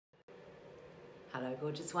Hello,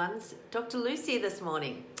 gorgeous ones. Dr. Lucy this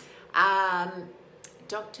morning.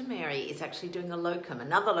 Dr. Mary is actually doing a locum,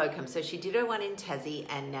 another locum. So she did her one in Tassie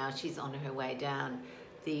and now she's on her way down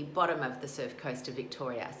the bottom of the surf coast of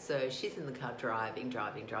Victoria. So she's in the car driving.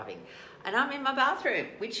 And I'm in my bathroom,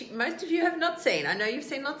 which most of you have not seen. I know you've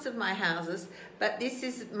seen lots of my houses, but this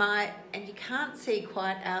is my, and you can't see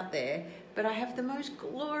quite out there, but I have the most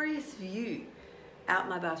glorious view out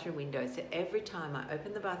my bathroom window. So every time I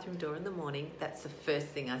open the bathroom door in the morning, that's the first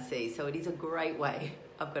thing I see. So it is a great way,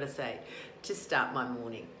 I've got to say, to start my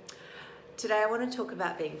morning. Today I want to talk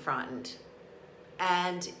about being frightened.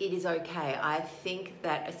 And it is okay. I think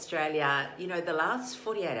that Australia, the last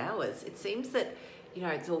 48 hours, it seems that,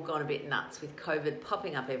 it's all gone a bit nuts with COVID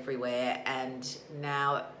popping up everywhere, and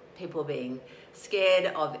now people being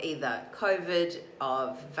scared of either COVID,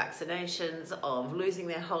 of vaccinations, of losing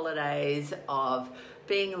their holidays, of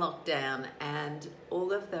being locked down, and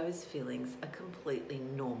all of those feelings are completely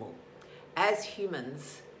normal. As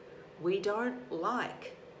humans, we don't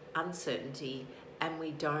like uncertainty and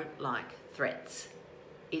we don't like threats.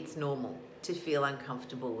 It's normal to feel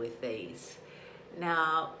uncomfortable with these.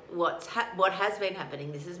 Now, what has been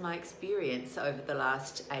happening, this is my experience over the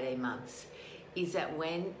last 18 months, is that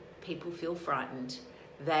when people feel frightened,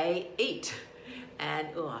 they eat. And,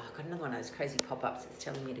 I've got another one of those crazy pop-ups that's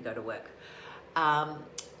telling me to go to work.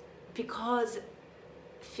 Because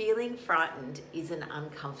feeling frightened is an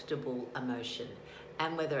uncomfortable emotion.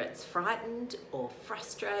 And whether it's frightened or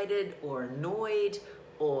frustrated or annoyed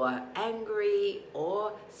or angry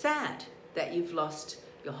or sad that you've lost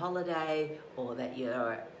your holiday, or that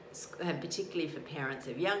you're, and particularly for parents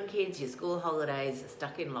of young kids, your school holidays are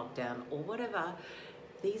stuck in lockdown or whatever,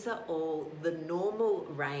 these are all the normal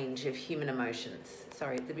range of human emotions.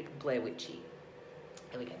 Sorry, it's a bit Blair Witchy.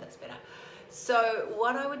 There we go, that's better. So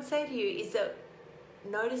what I would say to you is that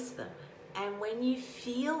notice them. And when you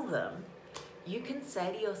feel them, you can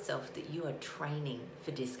say to yourself that you are training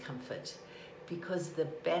for discomfort, because the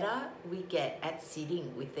better we get at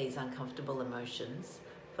sitting with these uncomfortable emotions,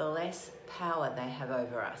 the less power they have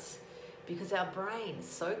over us. Because our brain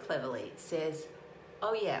so cleverly says,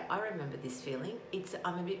 oh yeah, I remember this feeling.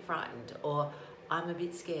 I'm a bit frightened, or I'm a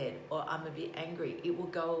bit scared, or I'm a bit angry. It will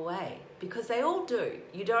go away, because they all do.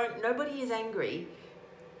 Nobody is angry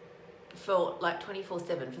for like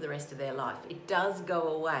 24/7 for the rest of their life. It does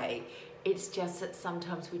go away. It's just that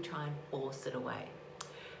sometimes we try and force it away.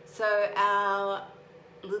 So our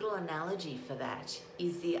little analogy for that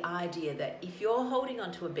is the idea that if you're holding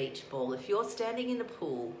onto a beach ball, if you're standing in a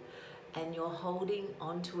pool and you're holding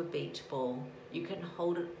onto a beach ball, you can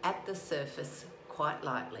hold it at the surface quite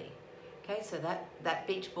lightly. Okay, so that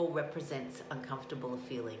beach ball represents uncomfortable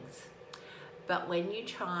feelings. But when you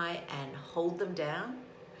try and hold them down,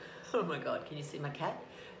 oh my God, can you see my cat?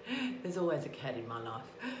 There's always a cat in my life.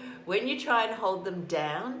 When you try and hold them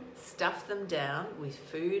down, stuff them down with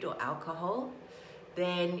food or alcohol,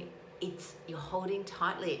 then you're holding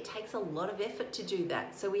tightly. It takes a lot of effort to do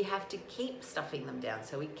that. So we have to keep stuffing them down.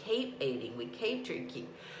 So we keep eating, we keep drinking.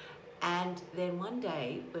 And then one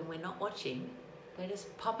day when we're not watching, they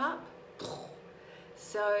just pop up.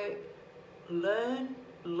 So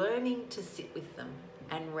learning to sit with them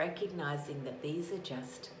and recognizing that these are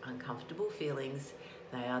just uncomfortable feelings.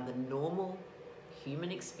 They are the normal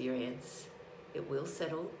human experience. It will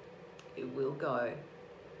settle, it will go,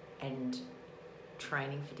 and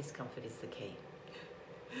training for discomfort is the key.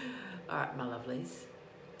 All right, my lovelies.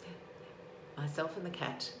 Myself and the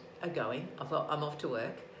cat are going. I'm off to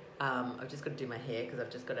work. I've just got to do my hair because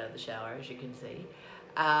I've just got out of the shower, as you can see.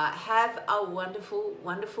 Have a wonderful,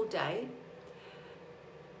 wonderful day.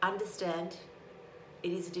 Understand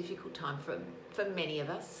it is a difficult time for many of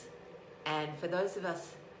us. And for those of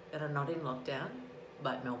us that are not in lockdown,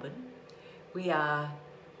 like Melbourne, we are,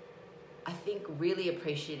 I think, really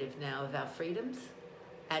appreciative now of our freedoms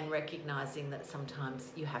and recognising that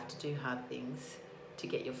sometimes you have to do hard things to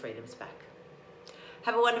get your freedoms back.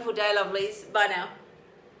 Have a wonderful day, lovelies. Bye now.